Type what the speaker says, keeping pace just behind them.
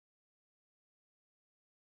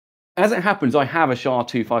As it happens, I have a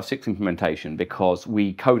SHA256 implementation because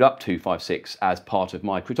we code up 256 as part of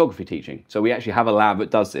my cryptography teaching. So we actually have a lab that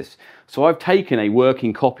does this. So I've taken a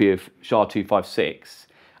working copy of SHA256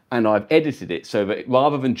 and I've edited it so that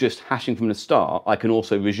rather than just hashing from the start, I can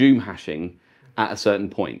also resume hashing at a certain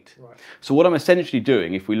point. Right. So what I'm essentially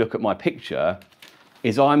doing, if we look at my picture,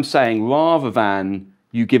 is I'm saying rather than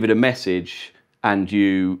you give it a message and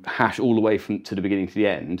you hash all the way to the beginning to the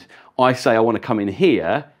end, I say I want to come in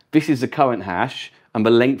here. This is the current hash and the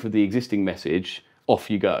length of the existing message, off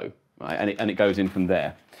you go, right? And it goes in from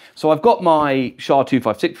there. So I've got my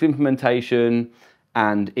SHA256 implementation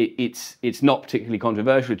and it's not particularly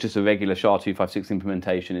controversial, it's just a regular SHA256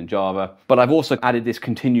 implementation in Java. But I've also added this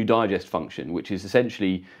continue digest function, which is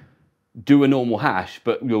essentially do a normal hash,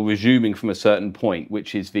 but you're resuming from a certain point,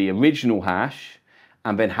 which is the original hash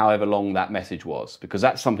and then however long that message was, because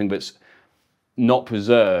that's something that's not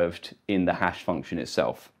preserved in the hash function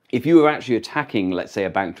itself. If you were actually attacking, let's say, a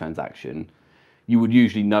bank transaction, you would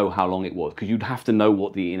usually know how long it was because you'd have to know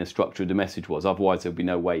what the inner structure of the message was. Otherwise, there'd be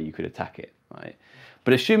no way you could attack it, right?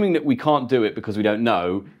 But assuming that we can't do it because we don't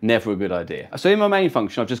know, never a good idea. So in my main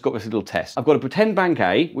function, I've just got this little test. I've got a pretend bank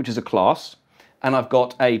A, which is a class, and I've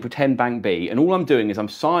got a pretend bank B. And all I'm doing is I'm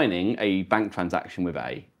signing a bank transaction with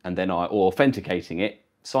A, and then or authenticating it.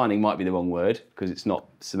 Signing might be the wrong word because it's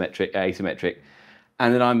not asymmetric.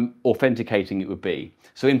 And then I'm authenticating it with B.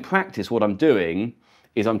 So in practice, what I'm doing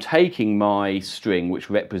is I'm taking my string, which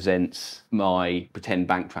represents my pretend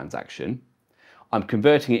bank transaction, I'm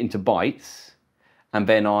converting it into bytes, and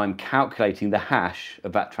then I'm calculating the hash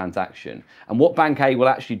of that transaction. And what Bank A will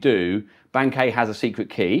actually do, Bank A has a secret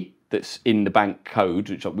key that's in the bank code,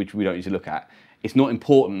 which we don't need to look at. It's not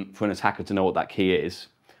important for an attacker to know what that key is,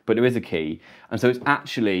 but there is a key. And so it's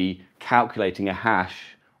actually calculating a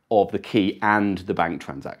hash of the key and the bank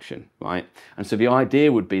transaction, right? And so the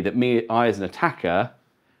idea would be that I as an attacker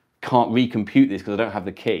can't recompute this because I don't have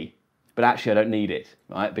the key, but actually I don't need it,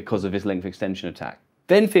 right? Because of this length extension attack.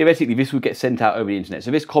 Then theoretically this would get sent out over the internet.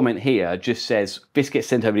 So this comment here just says this gets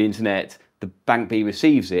sent over the internet, the bank B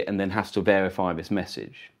receives it and then has to verify this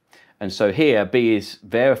message. And so here B is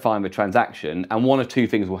verifying the transaction and one of two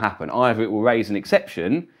things will happen. Either it will raise an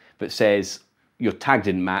exception that says your tag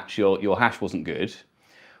didn't match, your hash wasn't good,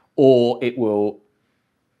 or it will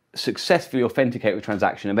successfully authenticate the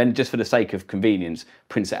transaction and then just for the sake of convenience,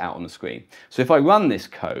 prints it out on the screen. So if I run this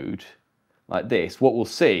code like this, what we'll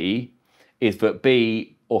see is that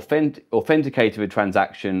B authenticated a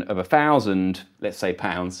transaction of 1,000, let's say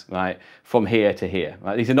pounds, right, from here to here.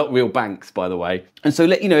 Right? These are not real banks, by the way. And so,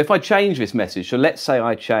 if I change this message, so let's say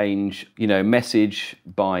I change, message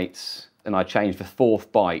bytes, and I change the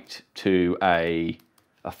fourth byte to a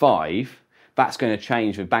 5, that's going to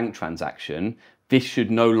change the bank transaction. This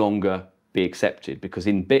should no longer be accepted because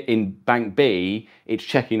in bank B, it's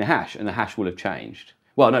checking the hash and the hash will have changed.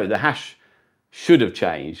 Well, no, the hash should have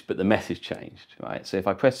changed, but the message changed, right? So if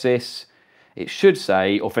I press this, it should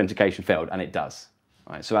say authentication failed, and it does,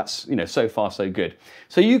 right? So that's, so far so good.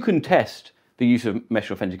 So you can test the use of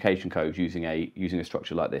mesh authentication code using a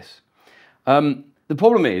structure like this. The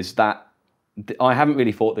problem is that I haven't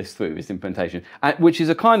really thought this through, this implementation, which is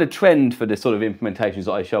a kind of trend for the sort of implementations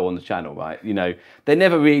that I show on the channel, right? They're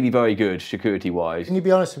never really very good security-wise. Can you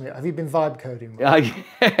be honest with me? Have you been vibe coding?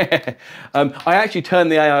 I actually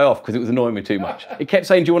turned the AI off because it was annoying me too much. It kept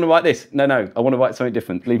saying, do you want to write this? No, I want to write something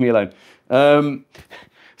different. Leave me alone.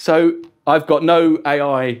 So I've got no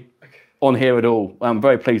AI on here at all. I'm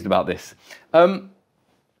very pleased about this. All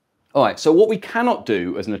right, so what we cannot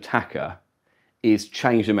do as an attacker is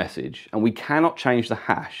change the message, and we cannot change the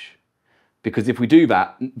hash because if we do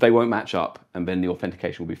that, they won't match up and then the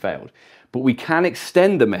authentication will be failed. But we can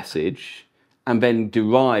extend the message and then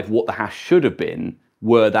derive what the hash should have been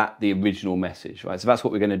were that the original message, right? So that's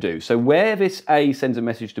what we're going to do. So where this A sends a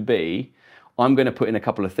message to B, I'm going to put in a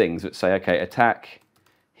couple of things that say, okay, attack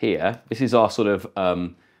here. This is our sort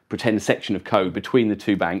of pretend section of code between the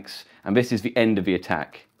two banks, and this is the end of the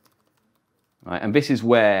attack. Right, and this is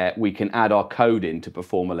where we can add our code in to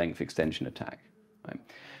perform a length extension attack. Right.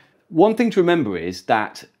 One thing to remember is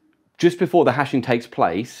that just before the hashing takes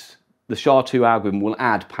place, the SHA2 algorithm will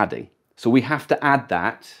add padding. So we have to add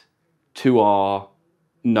that to our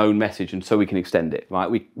known message and so we can extend it. Right?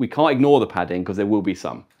 We can't ignore the padding because there will be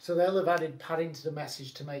some. So they'll have added padding to the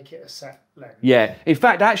message to make it a set length. Yeah. In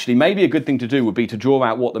fact, actually, maybe a good thing to do would be to draw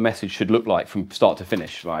out what the message should look like from start to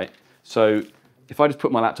finish. Right? So if I just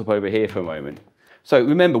put my laptop over here for a moment. So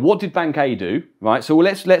remember, what did Bank A do? Right. So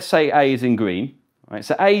let's say A is in green. Right.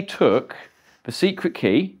 So A took the secret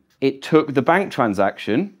key. It took the bank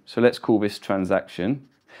transaction. So let's call this transaction.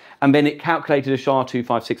 And then it calculated a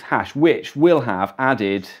SHA256 hash, which will have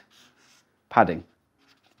added padding.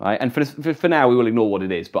 Right? And for now, we will ignore what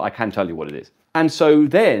it is, but I can tell you what it is. And so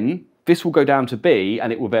then this will go down to B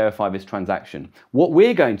and it will verify this transaction. What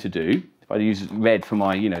we're going to do, if I use red for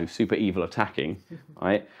my, super evil attacking,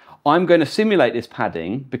 right? I'm going to simulate this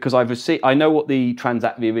padding because I know what the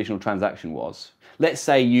original transaction was. Let's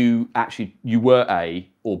say you were A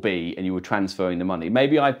or B and you were transferring the money.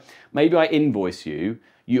 Maybe I invoice you.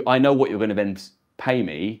 I know what you're going to then pay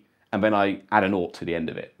me, and then I add an ought to the end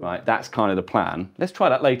of it. Right? That's kind of the plan. Let's try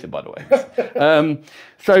that later, by the way.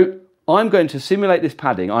 So I'm going to simulate this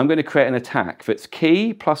padding. I'm going to create an attack that's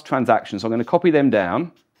key plus transaction. So I'm going to copy them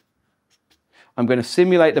down. I'm going to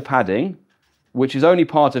simulate the padding, which is only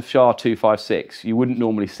part of SHA256. You wouldn't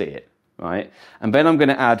normally see it, right? And then I'm going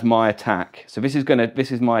to add my attack. So this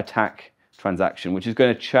is my attack transaction, which is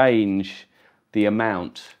going to change the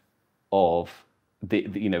amount of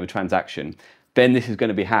the transaction. Then this is going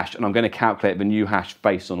to be hashed, and I'm going to calculate the new hash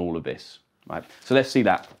based on all of this. Right. So let's see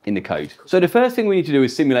that in the code. So the first thing we need to do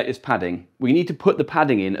is simulate this padding. We need to put the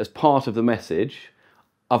padding in as part of the message.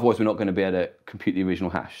 Otherwise, we're not going to be able to compute the original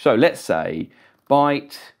hash. So let's say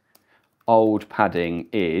byte old padding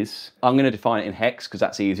is, I'm going to define it in hex because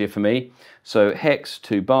that's easier for me. So hex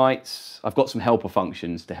 2 bytes. I've got some helper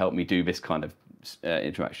functions to help me do this kind of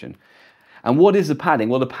interaction. And what is the padding?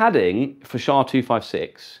 Well, the padding for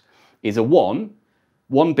SHA256 is a 1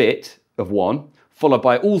 bit of 1, followed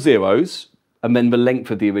by all zeros, and then the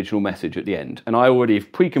length of the original message at the end. And I already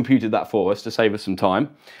have pre-computed that for us to save us some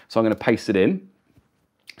time. So I'm going to paste it in.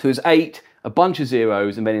 So it's 8, a bunch of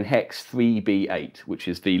zeros, and then in hex 3B8, which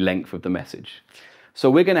is the length of the message.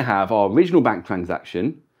 So we're going to have our original bank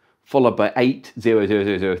transaction, followed by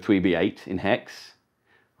 80003B8 in hex,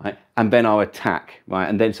 right? And then our attack, right?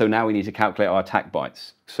 And then so now we need to calculate our attack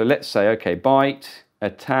bytes. So let's say, okay, byte,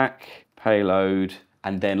 attack, payload,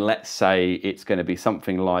 and then let's say it's going to be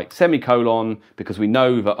something like semicolon, because we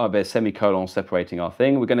know that there's semicolon separating our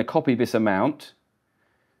thing. We're going to copy this amount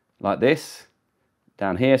like this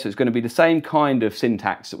down here. So it's going to be the same kind of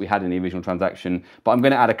syntax that we had in the original transaction, but I'm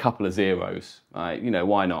going to add a couple of zeros. Right?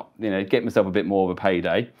 Why not? Get myself a bit more of a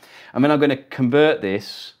payday. And then I'm going to convert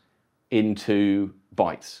this into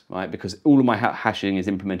bytes, right? Because all of my hashing is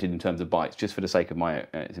implemented in terms of bytes, just for the sake of my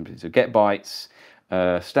simplicity. So get bytes.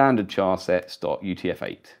 Standard char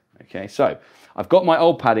sets.utf8. Okay, so I've got my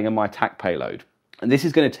old padding and my attack payload, and this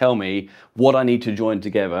is going to tell me what I need to join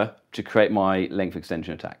together to create my length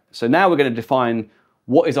extension attack. So now we're going to define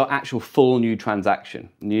what is our actual full new transaction.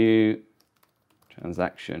 New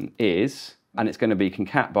transaction is, and it's going to be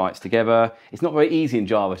concat bytes together. It's not very easy in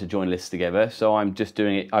Java to join lists together, so I'm just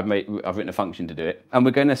doing it. I've written a function to do it. And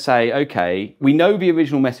we're going to say, okay, we know the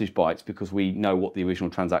original message bytes because we know what the original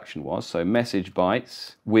transaction was. So message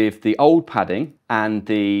bytes with the old padding and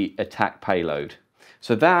the attack payload.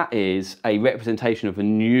 So that is a representation of a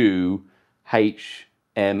new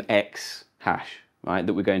HMX hash, right,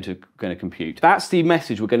 that we're going to compute. That's the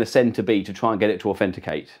message we're going to send to B to try and get it to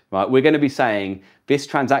authenticate. Right? We're going to be saying, this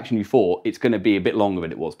transaction you thought, it's going to be a bit longer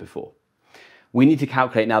than it was before. We need to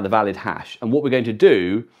calculate now the valid hash. And what we're going to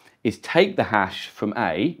do is take the hash from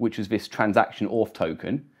A, which is this transaction auth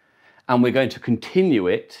token, and we're going to continue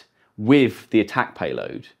it with the attack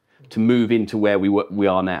payload to move into where we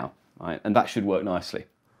are now. Right? And that should work nicely.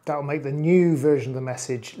 That'll make the new version of the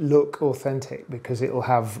message look authentic because it will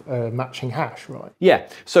have a matching hash, right? Yeah.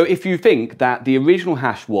 So if you think that the original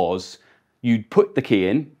hash was, you'd put the key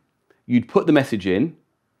in, you'd put the message in,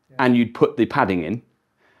 and you'd put the padding in.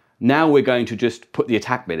 Now we're going to just put the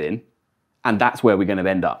attack bit in, and that's where we're going to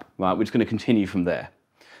end up, right? We're just going to continue from there.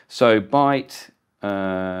 So byte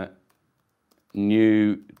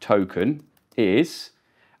new token is,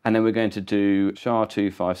 and then we're going to do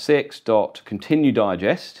SHA256.continue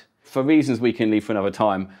digest. For reasons we can leave for another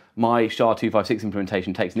time, my SHA256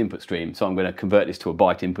 implementation takes an input stream, so I'm going to convert this to a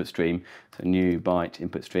byte input stream. So new byte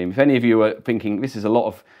input stream. If any of you are thinking this is a lot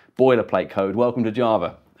of boilerplate code, welcome to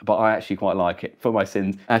Java. But I actually quite like it for my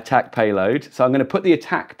sins. Attack payload. So I'm going to put the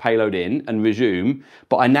attack payload in and resume,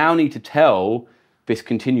 but I now need to tell this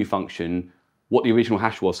continue function what the original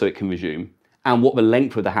hash was so it can resume, and what the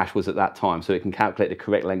length of the hash was at that time, so it can calculate the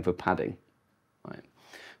correct length of padding. Right.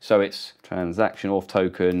 So it's transaction auth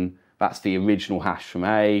token, that's the original hash from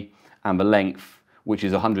A, and the length, which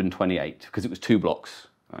is 128, because it was 2 blocks.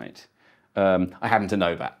 Right. I happen to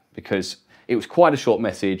know that, because it was quite a short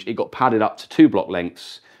message, it got padded up to 2 block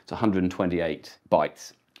lengths, it's 128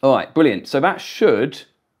 bytes. All right, brilliant. So that should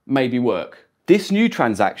maybe work. This new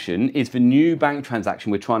transaction is the new bank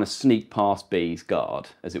transaction we're trying to sneak past B's guard,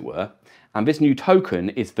 as it were. And this new token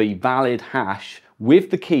is the valid hash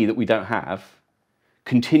with the key that we don't have,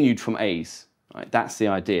 continued from A's. Right? That's the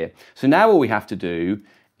idea. So now all we have to do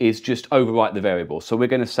is just overwrite the variable. So we're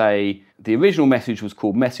going to say the original message was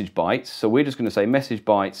called message bytes. So we're just going to say message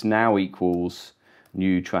bytes now equals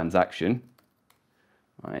new transaction.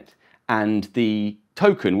 Right? And the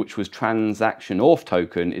token, which was transaction auth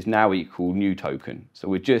token, is now equal new token. So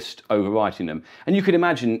we're just overwriting them. And you could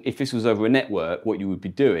imagine if this was over a network, what you would be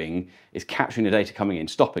doing is capturing the data coming in,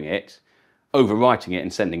 stopping it, overwriting it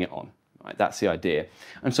and sending it on. Right? That's the idea.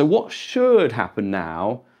 And so what should happen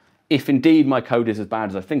now, if indeed my code is as bad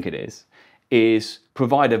as I think it is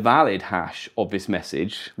provide a valid hash of this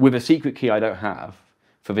message with a secret key I don't have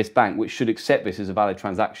for this bank, which should accept this as a valid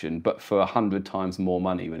transaction, but for 100 times more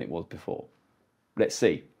money than it was before. Let's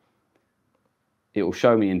see. It will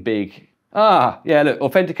show me in big, yeah, look,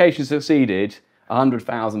 authentication succeeded,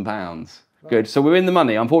 £100,000. Good, so we're in the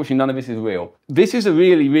money. Unfortunately, none of this is real. This is a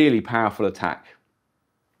really, really powerful attack.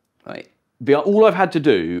 Right? All I've had to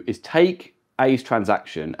do is take A's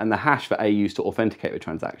transaction and the hash that A used to authenticate the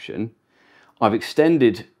transaction. I've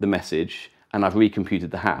extended the message and I've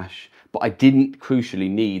recomputed the hash, but I didn't crucially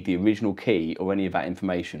need the original key or any of that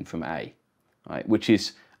information from A, right? Which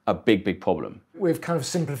is a big, big problem. We've kind of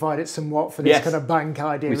simplified it somewhat for this kind of bank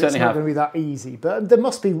idea. It's not going to be that easy, but there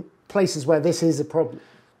must be places where this is a problem.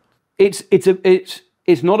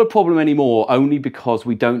 It's not a problem anymore, only because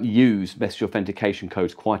we don't use message authentication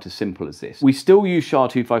codes quite as simple as this. We still use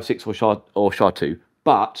SHA256 or SHA2,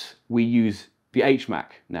 but we use the HMAC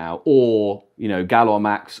now, or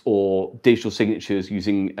GalorMax, or digital signatures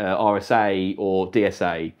using RSA or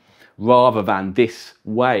DSA, rather than this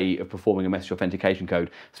way of performing a message authentication code,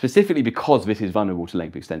 specifically because this is vulnerable to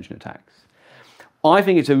length extension attacks. I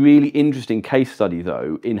think it's a really interesting case study,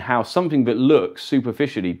 though, in how something that looks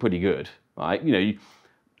superficially pretty good, right?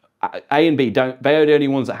 A and B they're the only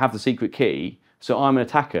ones that have the secret key, so I'm an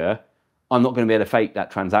attacker, I'm not going to be able to fake that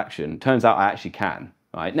transaction. Turns out I actually can,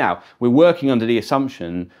 right? Now, we're working under the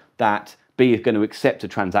assumption that B is going to accept a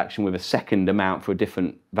transaction with a second amount for a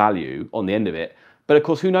different value on the end of it, but of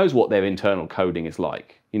course, who knows what their internal coding is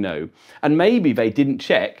like, And maybe they didn't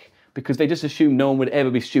check because they just assumed no one would ever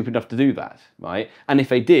be stupid enough to do that, right? And if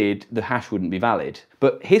they did, the hash wouldn't be valid.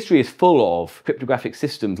 But history is full of cryptographic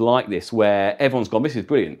systems like this where everyone's gone, this is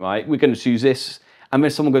brilliant, right? We're going to choose this. And then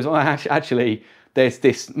someone goes, actually, there's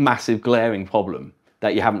this massive glaring problem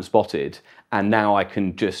that you haven't spotted. And now I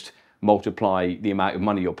can just multiply the amount of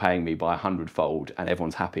money you're paying me by 100-fold and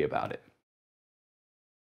everyone's happy about it.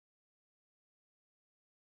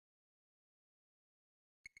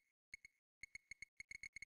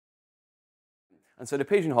 And so the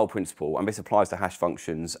pigeonhole principle, and this applies to hash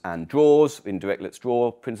functions and drawers, indirect let's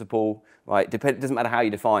draw principle, right? It doesn't matter how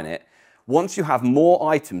you define it. Once you have more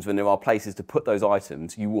items than there are places to put those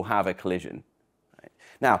items, you will have a collision. Right?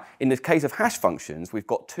 Now, in the case of hash functions, we've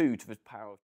got 2 to the power of